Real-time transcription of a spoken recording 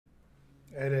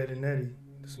Ed, Ed, and Eddie.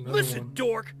 That's another Listen, one.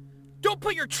 dork! Don't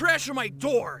put your trash on my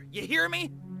door! You hear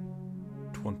me?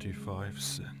 25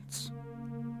 cents.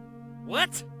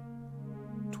 What?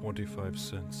 25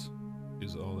 cents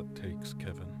is all it takes,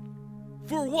 Kevin.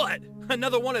 For what?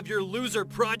 Another one of your loser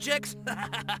projects?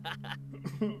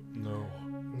 No,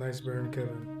 Nice burn,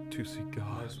 Kevin. to see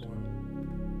God. Nice one.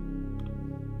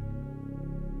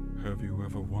 Have you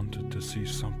ever wanted to see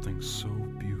something so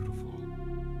beautiful?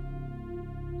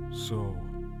 So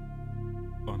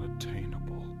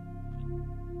unattainable?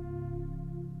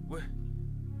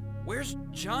 Where's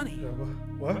Johnny? Yeah,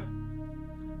 what?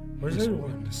 Where's He's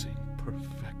everyone? witnessing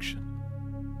perfection.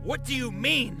 What do you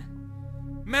mean?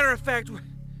 Matter of fact,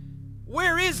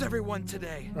 where is everyone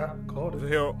today? Ah, called it.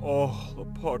 They are all a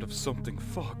part of something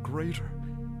far greater.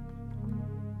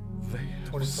 They have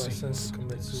 25 seen cents to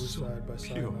commit something suicide by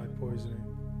so pure cyanide poisoning.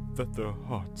 that their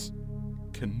hearts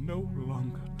can no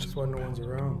longer That's do why no one's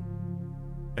battle. around.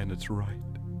 And it's right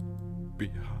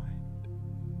behind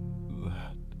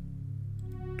that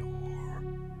door.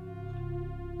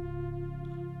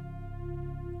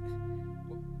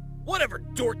 Whatever,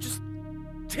 dork, just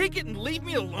take it and leave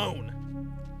me alone.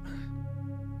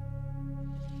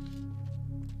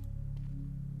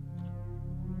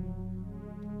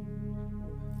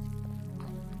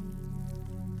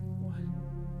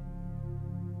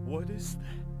 What is that?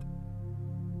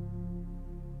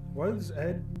 Why does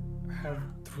Ed have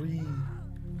 3? Wait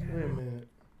a minute.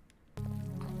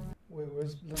 Wait,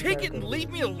 let's Take back it and up leave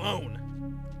here. me alone.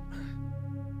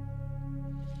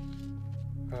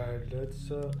 Alright,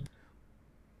 let's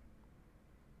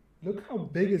look how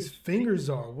big his fingers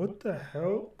are. What the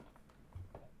hell?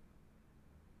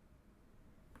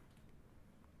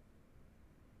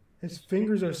 His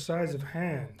fingers are size of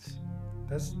hands.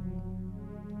 That's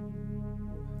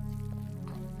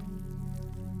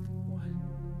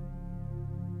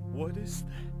What is that?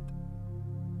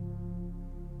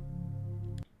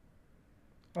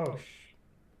 oh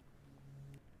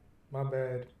my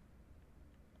bad.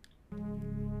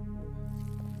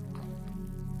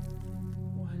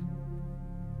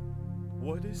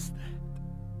 What is that?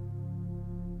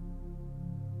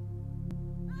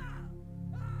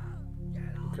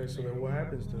 Okay, so then what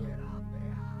happens to him?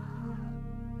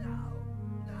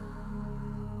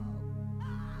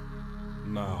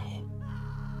 Now,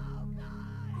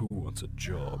 who wants a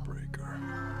jawbreaker?